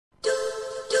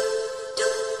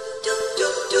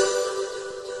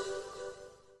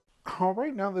All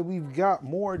right, now that we've got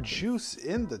more juice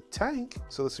in the tank,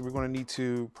 so let's see, we're going to need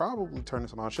to probably turn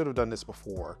this on. I should have done this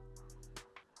before.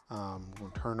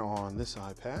 We'll turn on this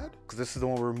iPad because this is the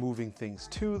one we're moving things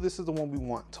to. This is the one we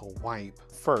want to wipe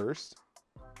first.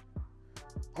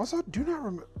 Also, I do not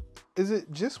remember, is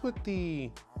it just with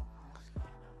the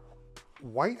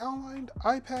white outlined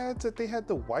iPads that they had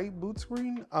the white boot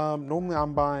screen? Normally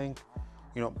I'm buying,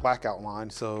 you know, black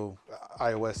outline, so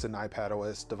iOS and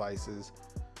iPadOS devices.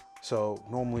 So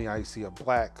normally I see a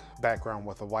black background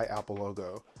with a white Apple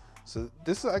logo. So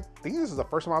this is, I think this is the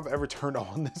first time I've ever turned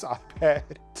on this iPad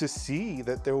to see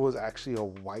that there was actually a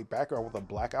white background with a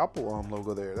black Apple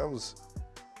logo there. That was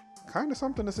kind of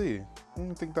something to see. I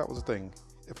didn't think that was a thing.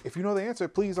 If you know the answer,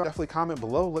 please definitely comment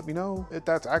below. Let me know if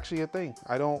that's actually a thing.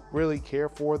 I don't really care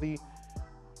for the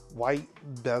white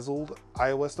bezeled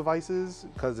iOS devices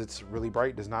because it's really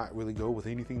bright, does not really go with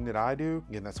anything that I do.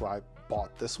 Again, that's why I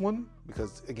bought this one,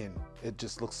 because again, it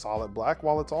just looks solid black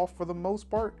while it's off for the most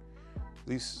part. At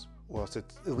least, well,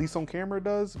 at least on camera it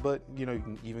does, but you know, you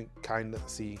can even kind of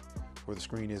see where the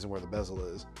screen is and where the bezel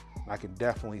is. I can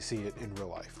definitely see it in real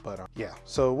life, but yeah.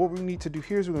 So what we need to do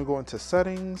here is we're gonna go into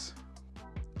settings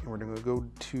and we're gonna go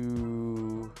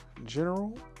to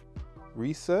general,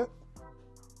 reset,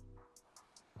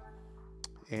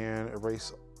 and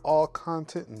erase all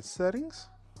content and settings.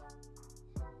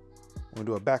 I'm gonna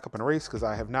do a backup and erase because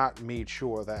I have not made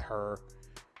sure that her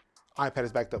iPad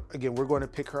is backed up. Again, we're going to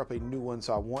pick her up a new one,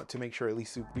 so I want to make sure at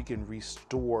least we can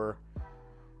restore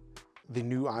the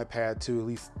new iPad to at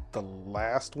least the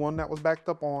last one that was backed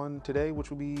up on today, which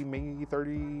will be May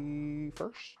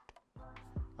 31st.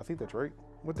 I think that's right.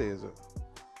 What day is it?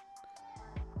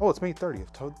 Oh, it's May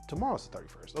 30th. Tomorrow's the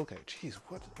 31st. Okay, geez,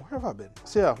 where have I been?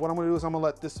 So yeah, what I'm gonna do is I'm gonna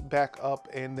let this back up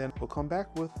and then we'll come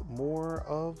back with more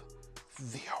of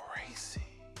the erasing.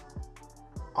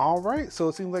 All right, so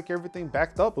it seems like everything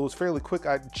backed up. It was fairly quick.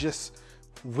 I just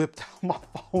whipped out my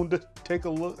phone to take a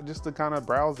look, just to kind of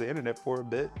browse the internet for a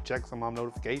bit, check some of my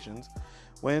notifications,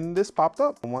 when this popped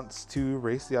up. I want to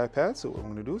erase the iPad, so what I'm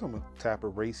gonna do is I'm gonna tap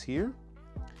erase here.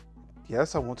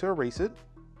 Yes, I want to erase it.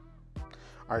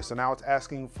 All right, so now it's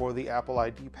asking for the Apple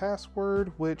ID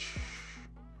password, which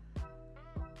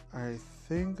I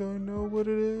think I know what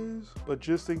it is, but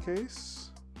just in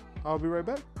case, I'll be right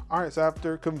back. All right, so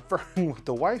after confirming with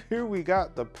the wife here, we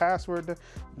got the password.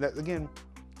 That again,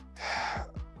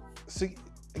 see,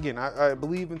 again, I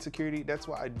believe in security. That's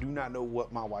why I do not know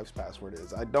what my wife's password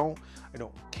is. I don't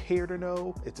care to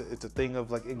know. It's a thing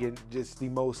of like, again, just the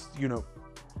most, you know,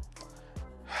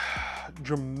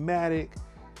 dramatic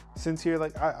sense here.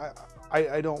 Like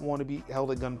I don't want to be held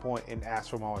at gunpoint and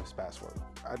ask for my wife's password.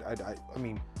 I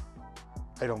mean,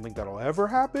 I don't think that'll ever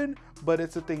happen, but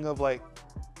it's a thing of like,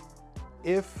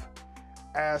 if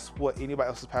asked what anybody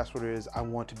else's password is, I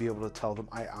want to be able to tell them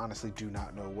I honestly do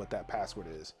not know what that password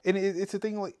is. And it's a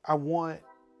thing like, I want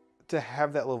to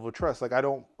have that level of trust. Like I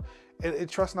don't,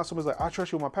 trust not so much like, I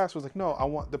trust you with my password. Like, no, I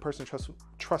want the person to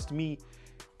trust me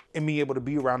and be able to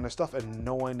be around their stuff and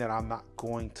knowing that I'm not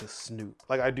going to snoop.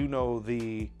 Like I do know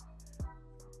the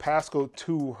passcode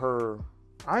to her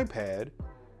iPad,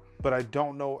 but I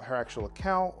don't know her actual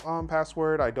account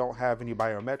password. I don't have any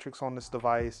biometrics on this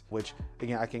device, which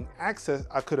again, I could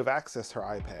have accessed her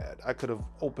iPad. I could have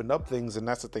opened up things, and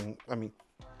that's the thing. I mean,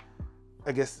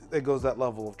 I guess it goes that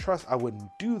level of trust. I wouldn't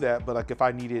do that, but like if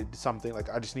I needed something,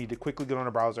 like I just need to quickly get on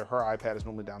a browser. Her iPad is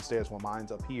normally downstairs while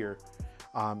mine's up here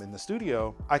in the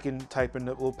studio. I can type in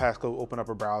the little passcode, open up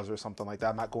a browser or something like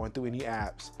that. I'm not going through any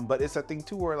apps, but it's that thing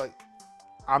too where like,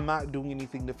 I'm not doing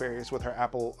anything nefarious with her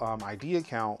Apple ID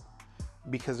account,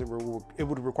 because it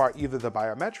would require either the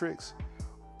biometrics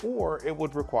or it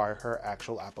would require her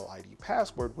actual Apple ID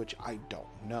password, which I don't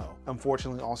know.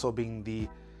 Unfortunately, also being the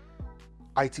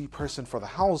IT person for the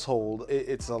household,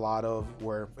 it's a lot of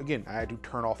where, again, I had to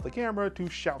turn off the camera to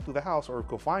shout through the house or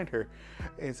go find her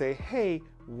and say, hey,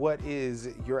 what is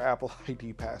your Apple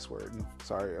ID password? And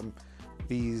sorry,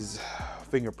 these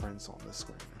fingerprints on the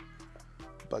screen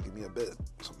are bugging me a bit,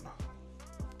 so I'm gonna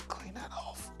clean that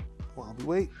off while we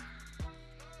wait.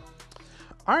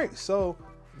 All right, so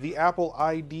the Apple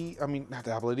ID, I mean, not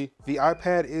the Apple ID, the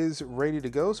iPad is ready to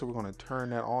go. So we're gonna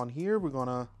turn that on here. We're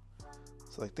gonna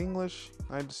select English,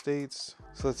 United States.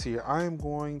 So let's see here. I'm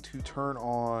going to turn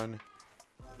on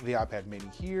the iPad mini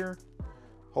here.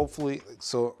 Hopefully,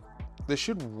 so this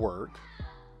should work.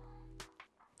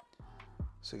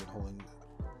 So you can hold in,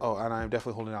 oh, and I'm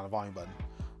definitely holding down the volume button.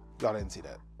 Y'all didn't see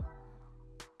that.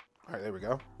 All right, there we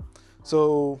go.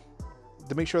 So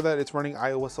to make sure that it's running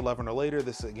iOS 11 or later,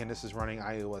 this is running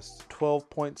iOS 12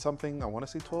 point something. I want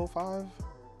to say 12.5.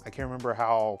 I can't remember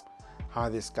how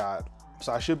this got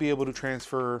So I should be able to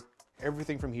transfer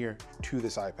everything from here to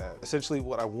this iPad. Essentially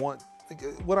what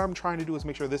I'm trying to do is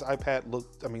make sure this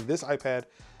iPad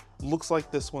looks like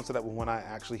this one, so that when I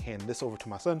actually hand this over to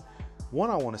my son, one,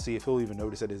 I want to see if he'll even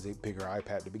notice that it's a bigger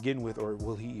iPad to begin with, or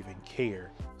will he even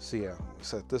care? So yeah,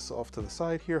 set this off to the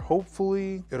side here.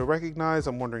 Hopefully it'll recognize.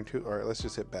 I'm wondering too. All right, let's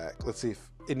just hit back. Let's see if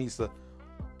it needs to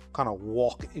kind of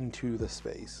walk into the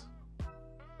space.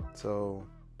 So,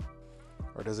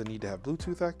 or does it need to have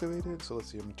Bluetooth activated? So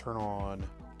let's see, I'm gonna turn on,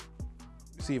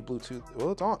 see if Bluetooth,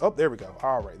 well, it's on. Oh, there we go.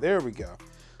 All right, there we go.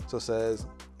 So it says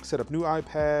set up new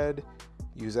iPad,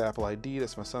 use Apple ID.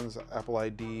 That's my son's Apple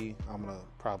ID. I'm gonna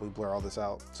probably blur all this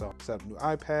out. So set up new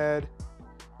iPad,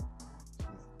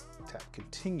 tap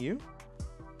continue.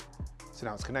 So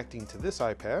now it's connecting to this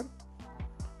iPad.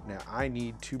 Now I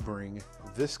need to bring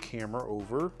this camera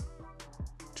over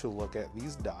to look at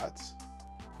these dots.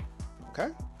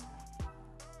 Okay.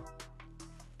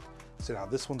 So now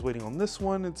this one's waiting on this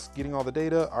one. It's getting all the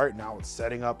data. All right, now it's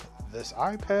setting up this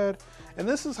iPad. And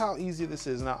this is how easy this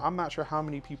is. Now, I'm not sure how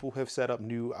many people have set up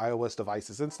new iOS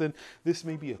devices since then. This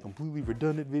may be a completely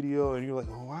redundant video and you're like,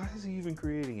 well, why is he even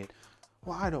creating it?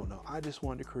 Well, I don't know. I just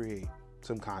wanted to create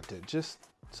some content just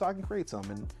so I can create some,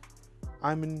 and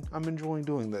I'm enjoying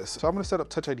doing this. So I'm gonna set up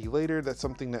Touch ID later. That's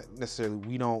something that necessarily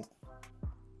we don't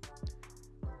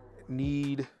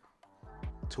need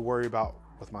to worry about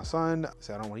with my son.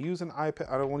 So I don't want to use an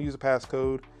iPad. I don't want to use a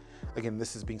passcode. Again,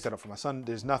 this is being set up for my son.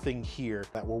 There's nothing here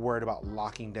that we're worried about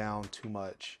locking down too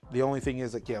much. The only thing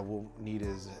is, like, yeah, we'll need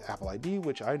is Apple ID,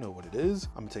 which I know what it is.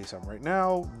 I'm gonna tell you something right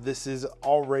now. This is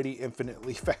already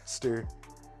infinitely faster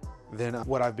than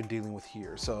what I've been dealing with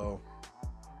here. So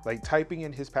like typing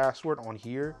in his password on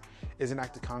here is an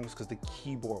act of Congress because the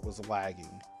keyboard was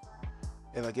lagging.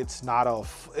 And like, it's not a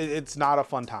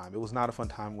fun time. It was not a fun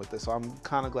time with this. So I'm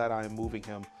kind of glad I am moving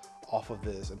him off of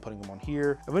this and putting him on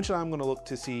here. Eventually I'm going to look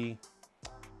to see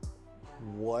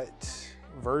what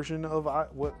version of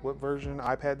what version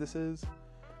iPad this is.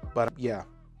 But yeah,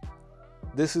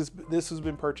 this has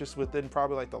been purchased within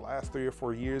probably like the last 3 or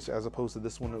 4 years, as opposed to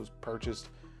this one that was purchased,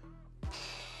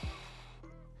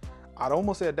 I'd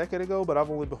almost say a decade ago, but I've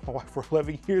only been with my wife for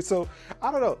 11 years. So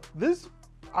I don't know. This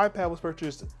iPad was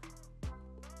purchased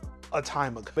a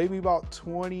time ago, maybe about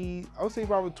I would say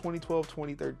probably 2012,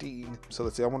 2013. So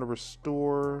let's see, I want to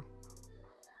restore.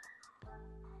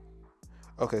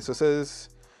 Okay, so it says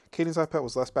Caden's iPad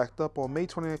was last backed up on May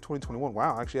 29th, 2021.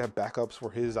 Wow, I actually have backups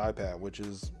for his iPad, which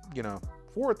is, you know,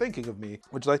 forward thinking of me.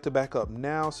 Would you like to back up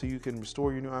now so you can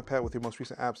restore your new iPad with your most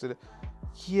recent apps?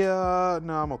 Yeah,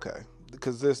 no, I'm okay,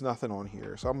 because there's nothing on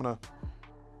here. So I'm gonna,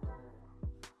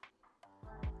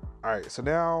 all right, so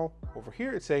now over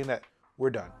here it's saying that we're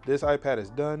done. This iPad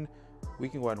is done. We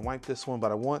can go ahead and wipe this one,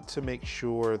 but I want to make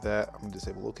sure that I'm gonna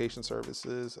disable location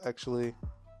services. Actually,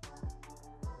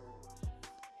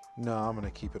 no, I'm gonna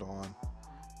keep it on.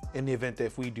 In the event that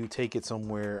if we do take it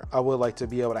somewhere, I would like to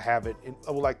be able to have it.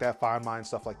 I would like to have Find My and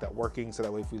stuff like that working, so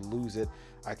that way if we lose it,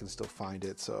 I can still find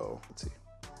it. So let's see,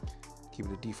 keep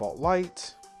it a default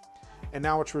light. And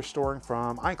now it's restoring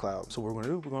from iCloud. So what we're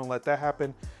gonna let that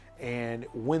happen. And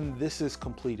when this is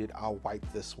completed, I'll wipe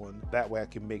this one. That way I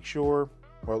can make sure,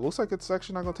 well, it looks like it's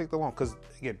actually not gonna take that long, because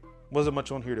again, wasn't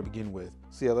much on here to begin with.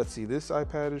 So yeah, let's see, this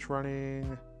iPad is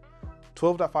running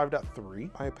 12.5.3.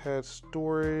 iPad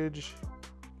storage.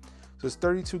 So it's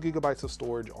 32 gigabytes of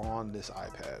storage on this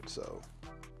iPad. So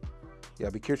yeah,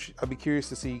 I'll be curious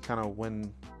to see kind of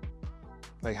when,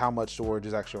 like how much storage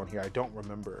is actually on here. I don't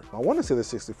remember. I want to say there's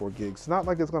 64 gigs. It's not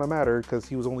like it's gonna matter because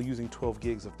he was only using 12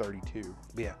 gigs of 32.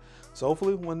 But yeah, so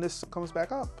hopefully when this comes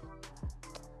back up,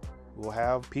 we'll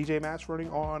have PJ Masks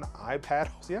running on iPad.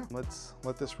 So yeah, let's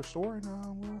let this restore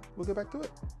and we'll get back to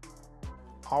it.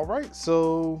 All right,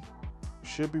 so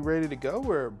should be ready to go.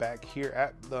 We're back here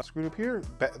at the screen up here.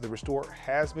 The restore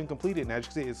has been completed, and as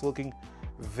you can see, it's looking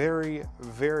very,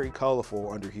 very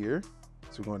colorful under here.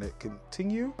 So we're going to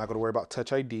continue. Not going to worry about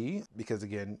Touch ID because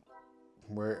again,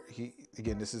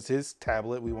 this is his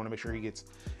tablet. We want to make sure he gets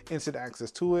instant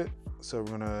access to it. So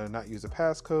we're going to not use a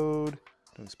passcode.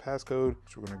 Don't use passcode.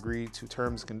 So we're going to agree to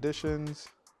terms and conditions.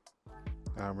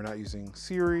 We're not using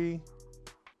Siri.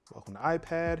 Welcome to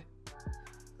iPad.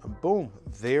 And boom,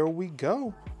 there we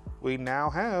go. We now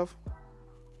have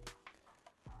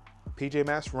PJ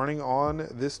Masks running on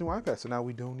this new iPad. So now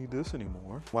we don't need this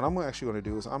anymore. What I'm actually going to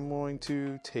do is I'm going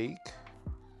to take,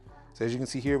 so as you can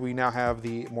see here, we now have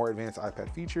the more advanced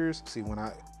iPad features. See, when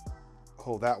I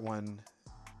hold that one,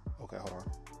 okay, hold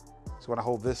on. So when I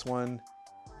hold this one,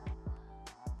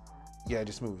 yeah, it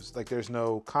just moves. Like there's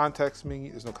no context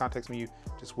menu,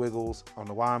 just wiggles. I don't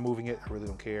know why I'm moving it. I really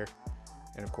don't care.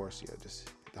 And of course, yeah,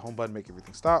 just the home button, make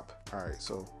everything stop. All right,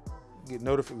 so we're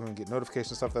gonna get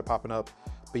notification stuff that popping up.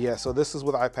 But yeah, so this is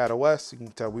with iPad OS. You can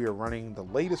tell we are running the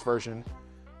latest version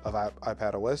of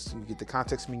iPad OS. You get the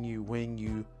context menu when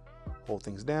you hold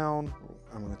things down.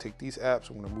 I'm gonna take these apps,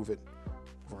 I'm gonna move it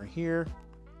over in here.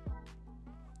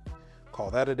 Call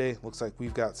that a day. Looks like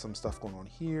we've got some stuff going on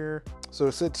here. So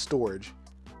it said storage.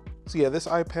 So yeah, this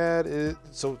iPad is,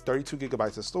 so 32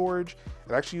 gigabytes of storage.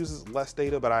 It actually uses less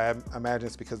data, but I imagine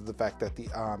it's because of the fact that the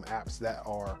apps that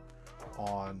are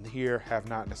on here have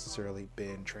not necessarily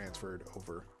been transferred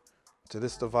over to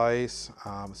this device.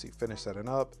 Let's see, finish setting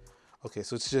up. Okay,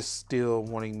 so it's just still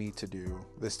wanting me to do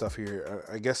this stuff here.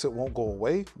 I guess it won't go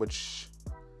away, which,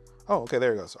 oh, okay,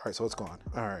 there it goes. All right, so it's gone.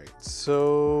 All right,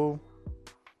 so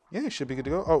yeah, it should be good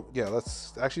to go. Oh yeah,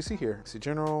 let's actually see here. See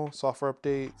general, software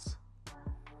updates.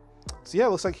 So yeah, it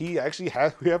looks like he actually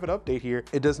has, we have an update here.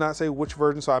 It does not say which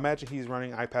version, so I imagine he's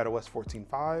running iPad OS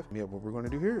 14.5. Yeah, what we're going to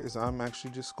do here is I'm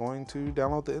actually just going to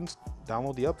download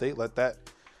the update, let that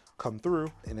come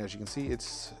through. And as you can see,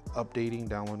 it's updating,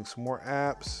 downloading some more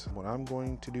apps. What I'm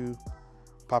going to do,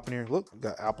 pop in here, look,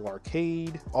 got Apple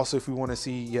Arcade. Also, if we want to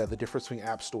see, yeah, the difference between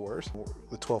app stores,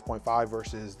 the 12.5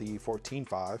 versus the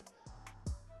 14.5.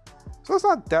 So it's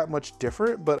not that much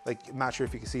different, but like, I'm not sure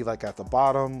if you can see like at the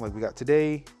bottom, like we got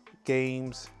today,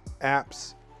 games,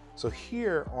 apps. So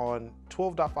here on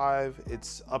 12.5,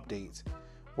 it's updates.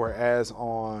 Whereas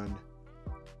on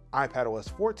iPad OS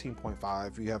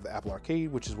 14.5, you have the Apple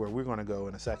Arcade, which is where we're gonna go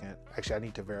in a second. Actually, I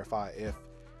need to verify if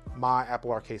my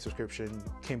Apple Arcade subscription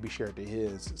can be shared to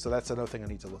his. So that's another thing I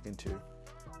need to look into.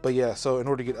 But yeah, so in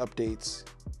order to get updates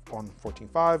on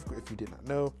 14.5, if you did not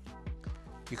know,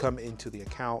 you come into the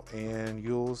account and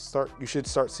you should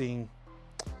start seeing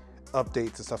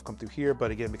updates and stuff come through here.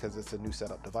 But again, because it's a new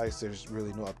setup device, there's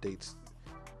really no updates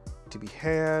to be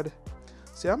had.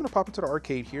 So yeah, I'm gonna pop into the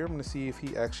arcade here. I'm gonna see if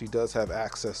he actually does have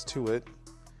access to it,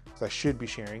 because I should be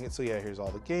sharing it. So yeah, here's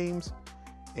all the games.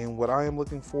 And what I am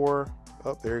looking for,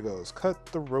 oh, there it goes. Cut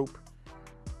the Rope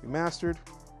Remastered,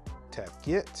 tap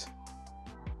Get.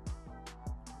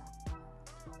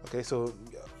 Okay, so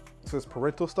this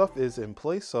parental stuff is in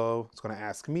place, so it's gonna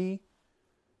ask me.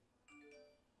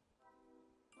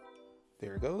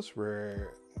 There it goes.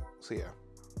 So yeah,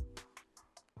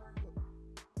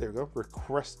 there we go.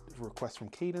 Request from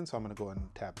Caden. So I'm gonna go ahead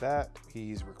and tap that.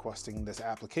 He's requesting this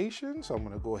application, so I'm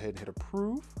gonna go ahead and hit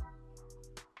approve.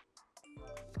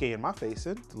 Scan my face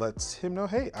in, lets him know,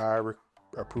 hey, I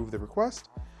approve the request.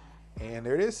 And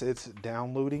there it is. It's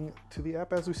downloading to the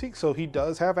app as we speak. So he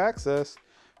does have access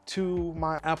to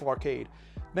my Apple Arcade.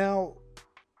 Now,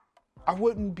 I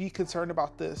wouldn't be concerned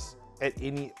about this at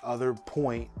any other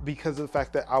point because of the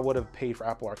fact that I would have paid for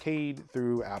Apple Arcade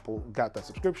through Apple, got that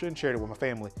subscription, shared it with my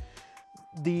family.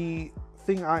 The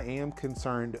thing I am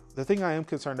concerned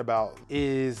about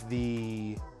is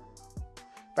the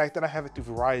fact that I have it through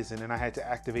Verizon and I had to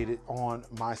activate it on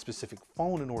my specific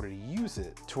phone in order to use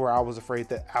it, to where I was afraid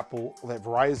that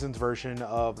Verizon's version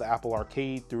of the Apple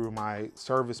Arcade through my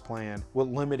service plan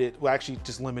would actually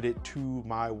just limit it to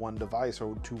my one device,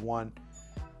 or to one,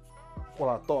 well,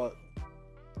 I thought.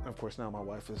 Of course, now my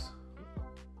wife is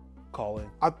calling.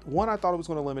 I thought it was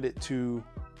going to limit it to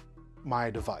my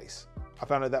device. I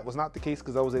found out that was not the case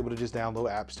because I was able to just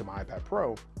download apps to my iPad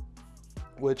Pro,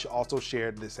 which also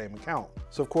shared the same account.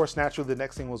 So of course, naturally, the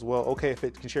next thing was, well, okay, if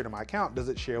it can share to my account, does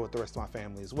it share with the rest of my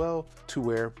family as well? To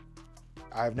where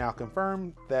I've now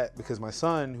confirmed that, because my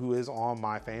son, who is on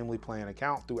my family plan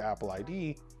account through Apple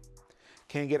ID,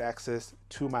 can get access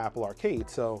to my Apple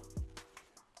Arcade. So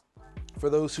for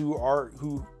those who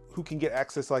can get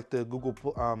access, like the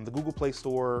Google Play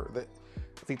Store, that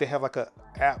I think they have like a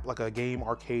app, like a game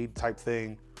arcade type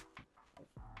thing,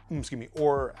 excuse me,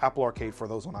 or Apple Arcade for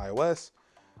those on iOS,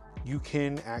 you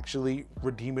can actually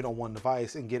redeem it on one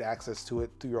device and get access to it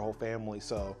through your whole family.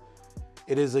 So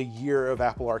it is a year of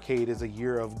Apple Arcade, is a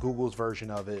year of Google's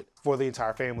version of it for the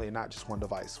entire family and not just one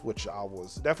device, which I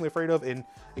was definitely afraid of. And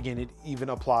again, it even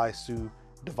applies to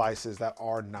devices that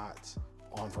are not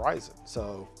on Verizon.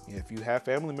 So if you have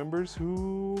family members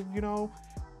who, you know,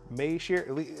 may share,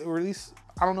 or at least,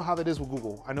 I don't know how that is with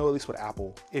Google. I know at least with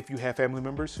Apple, if you have family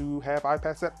members who have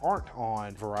iPads that aren't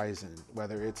on Verizon,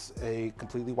 whether it's a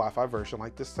completely Wi-Fi version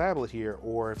like this tablet here,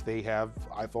 or if they have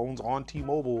iPhones on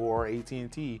T-Mobile or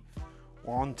AT&T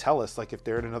or on Telus, like if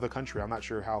they're in another country. I'm not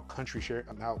sure how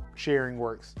how sharing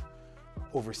works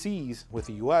overseas with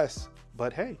the US,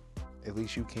 but hey, at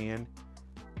least you can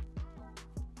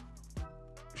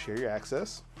share your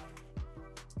access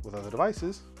with other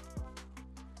devices,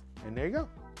 and there you go.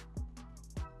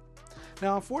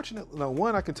 Now, unfortunately,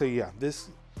 one, I can tell you, yeah, this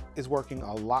is working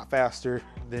a lot faster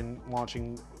than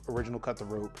launching original Cut the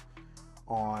Rope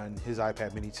on his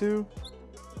iPad Mini 2.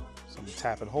 So I'm gonna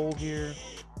tap and hold here,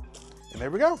 and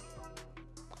there we go.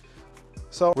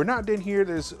 So we're not done here.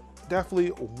 There's definitely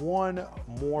one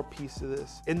more piece of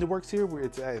this in the works here, where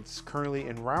it's currently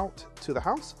en route to the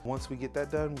house. Once we get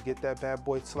that done, we get that bad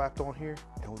boy slapped on here,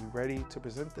 and we'll be ready to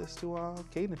present this to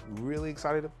Caden. Really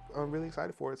excited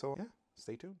for it. So yeah,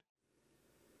 stay tuned.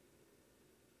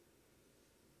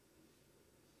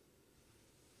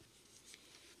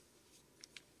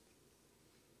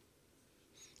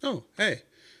 Oh, hey,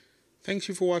 thanks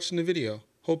you for watching the video.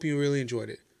 Hope you really enjoyed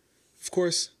it. Of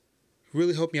course,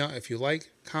 really help me out if you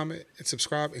like, comment, and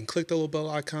subscribe, and click the little bell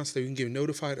icon so that you can get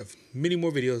notified of many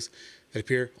more videos that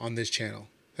appear on this channel.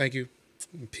 Thank you.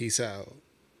 Peace out.